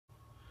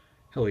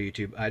Hello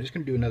YouTube. I'm just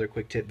going to do another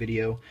quick tip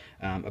video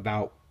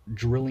about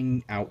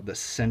drilling out the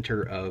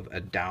center of a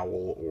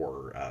dowel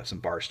or some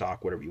bar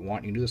stock, whatever you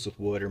want. You can do this with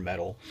wood or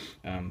metal,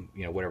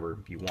 whatever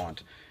you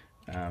want.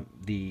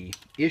 The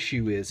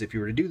issue is if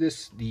you were to do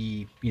this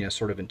the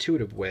sort of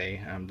intuitive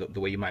way, the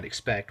way you might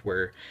expect,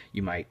 where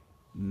you might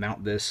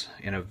mount this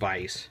in a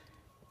vise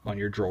on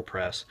your drill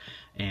press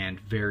and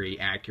very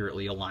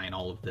accurately align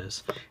all of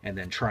this and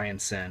then try and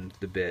send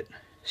the bit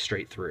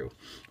straight through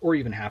or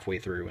even halfway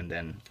through and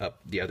then up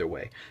the other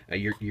way,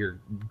 you're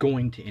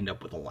going to end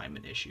up with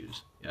alignment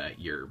issues.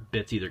 Your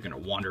bit's either going to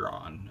wander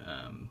on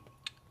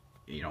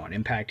on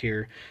impact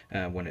here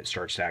when it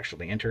starts to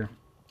actually enter,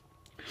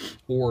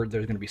 or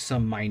there's going to be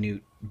some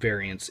minute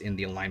variance in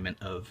the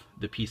alignment of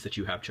the piece that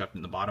you have chucked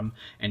in the bottom,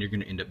 and you're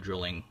going to end up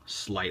drilling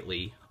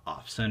slightly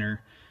off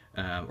center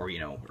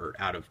or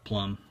out of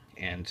plumb.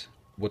 And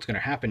what's going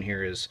to happen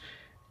here is,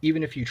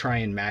 even if you try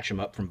and match them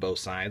up from both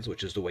sides,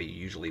 which is the way you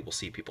usually will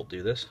see people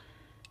do this,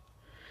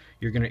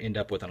 you're going to end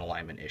up with an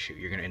alignment issue.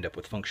 You're going to end up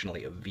with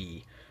functionally a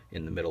V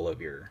in the middle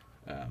of your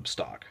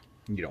stock.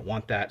 You don't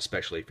want that,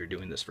 especially if you're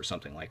doing this for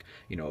something like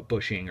a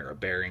bushing or a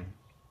bearing.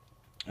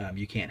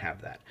 You can't have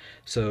that.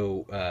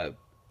 So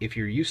if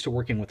you're used to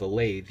working with a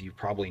lathe, you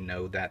probably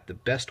know that the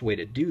best way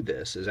to do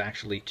this is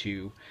actually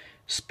to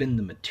spin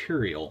the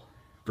material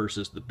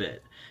versus the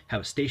bit. Have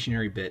a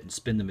stationary bit and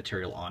spin the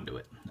material onto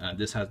it.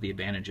 This has the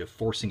advantage of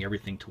forcing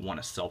everything to want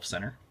to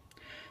self-center,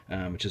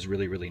 which is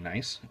really, really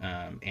nice.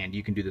 And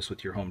you can do this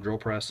with your home drill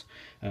press,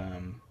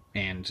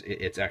 and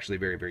it's actually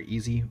very, very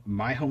easy.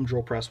 My home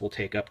drill press will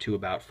take up to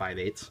about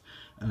 5/8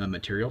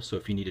 material, so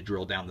if you need to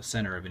drill down the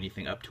center of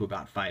anything up to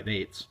about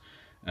 5/8,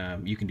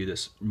 you can do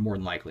this more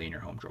than likely in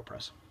your home drill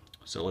press.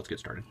 So let's get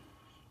started.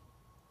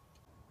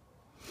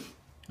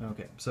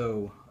 Okay,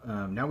 so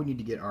now we need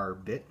to get our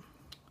bit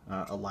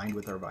aligned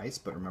with our vise,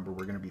 but remember,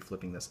 we're going to be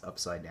flipping this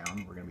upside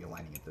down. We're going to be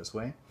aligning it this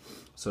way.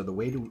 So the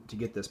way to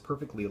get this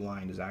perfectly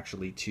aligned is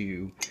actually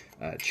to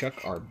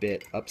chuck our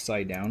bit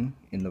upside down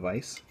in the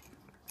vise,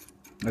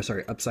 or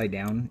sorry, upside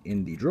down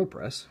in the drill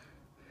press,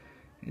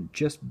 and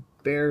just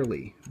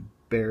barely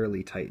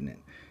tighten it,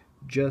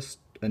 just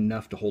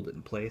enough to hold it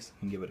in place,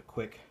 and give it a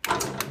quick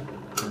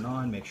turn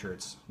on. Make sure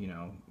it's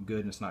good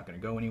and it's not going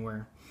to go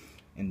anywhere,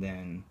 and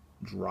then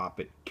drop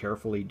it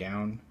carefully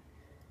down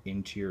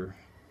into your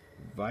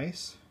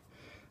vise.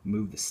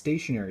 Move the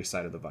stationary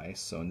side of the vise,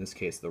 so in this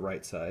case the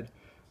right side,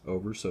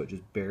 over so it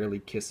just barely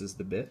kisses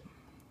the bit,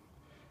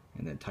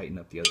 and then tighten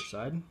up the other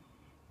side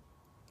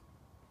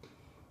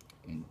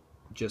and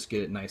just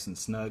get it nice and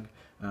snug.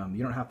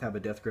 You don't have to have a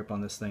death grip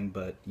on this thing,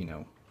 but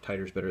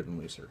tighter is better than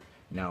looser.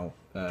 Now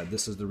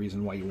this is the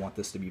reason why you want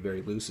this to be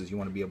very loose, is you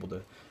want to be able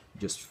to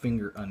just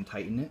finger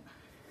untighten it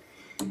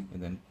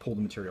and then pull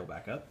the material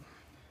back up.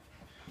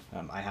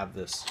 I have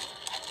this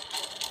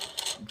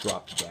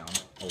dropped down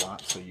a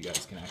lot so you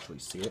guys can actually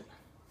see it.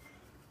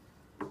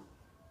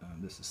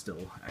 This is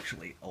still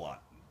actually a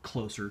lot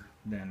closer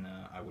than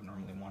I would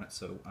normally want it,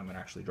 so I'm going to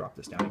actually drop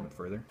this down even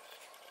further.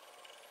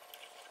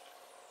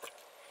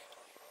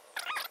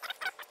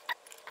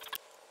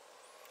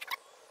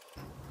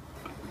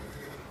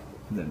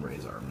 And then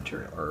raise our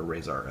material, or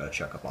raise our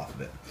chuck up off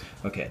of it.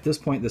 Okay, at this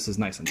point this is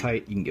nice and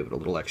tight. You can give it a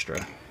little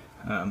extra.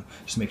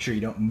 Just make sure you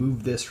don't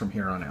move this from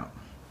here on out.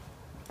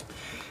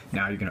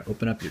 Now you're going to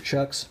open up your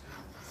chucks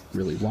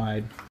really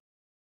wide.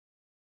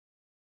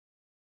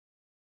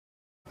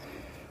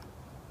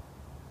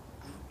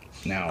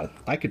 Now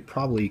I could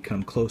probably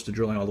come close to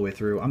drilling all the way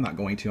through. I'm not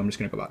going to. I'm just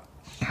going to go about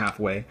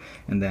halfway,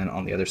 and then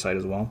on the other side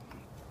as well.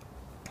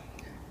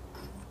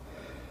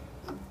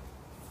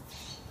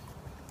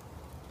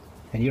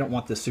 And you don't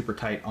want this super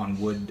tight on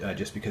wood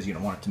just because you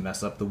don't want it to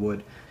mess up the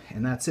wood.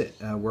 And that's it.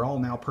 We're all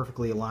now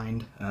perfectly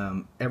aligned.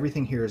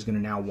 Everything here is going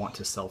to now want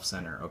to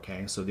self-center,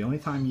 okay? So the only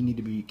time you need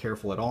to be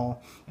careful at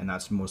all, and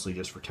that's mostly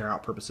just for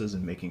tear-out purposes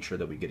and making sure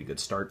that we get a good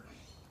start,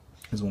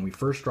 is when we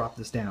first drop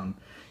this down,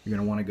 you're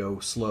going to want to go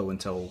slow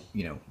until,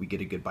 we get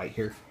a good bite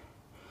here.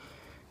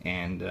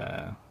 And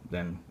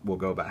then we'll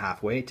go about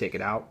halfway, take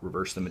it out,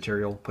 reverse the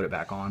material, put it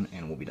back on,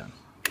 and we'll be done.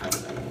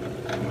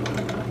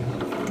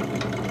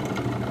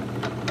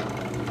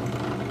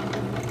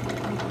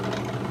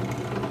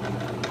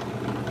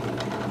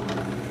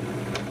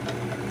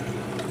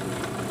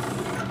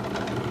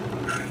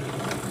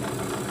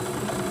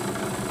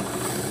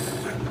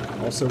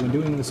 Also, when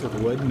doing this with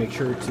wood, make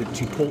sure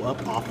to pull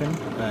up often,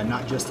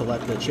 not just to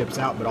let the chips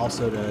out, but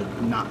also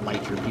to not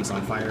light your piece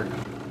on fire.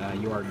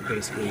 You are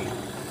basically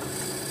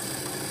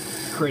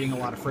creating a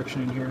lot of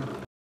friction in here.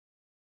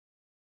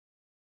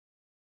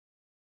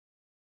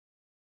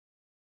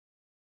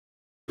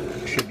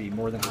 Should be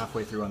more than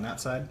halfway through on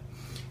that side.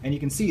 And you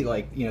can see,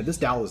 this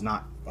dowel is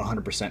not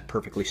 100%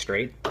 perfectly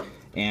straight,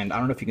 and I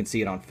don't know if you can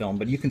see it on film,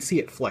 but you can see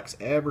it flex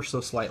ever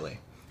so slightly,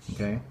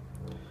 okay?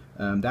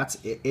 That's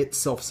it's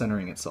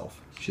self-centering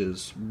itself, which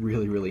is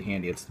really, really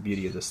handy. It's the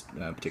beauty of this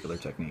particular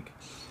technique.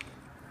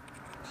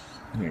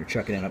 I'm going to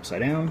chuck it in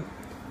upside down.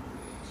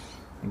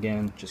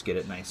 Again, just get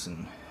it nice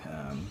and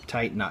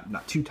tight,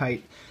 not too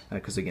tight,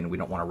 because again, we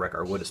don't want to wreck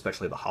our wood,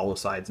 especially the hollow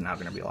sides now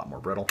going to be a lot more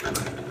brittle.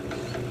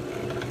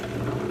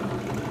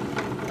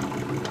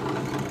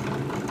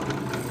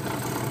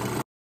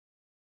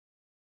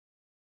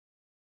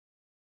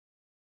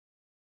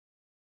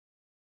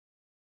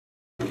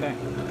 Okay,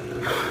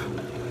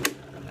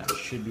 that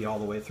should be all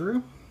the way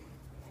through.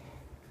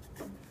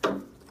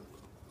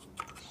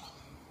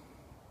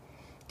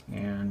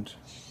 And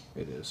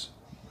it is.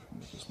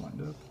 Get this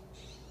lined up.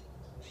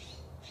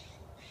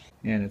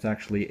 And it's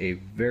actually a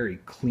very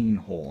clean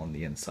hole on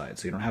the inside,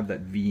 so you don't have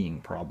that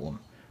V-ing problem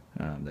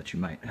that you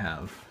might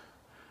have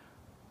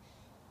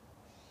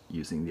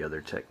using the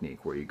other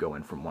technique where you go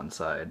in from one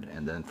side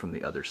and then from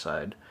the other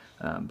side,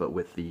 but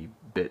with the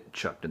bit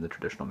chucked in the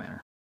traditional manner.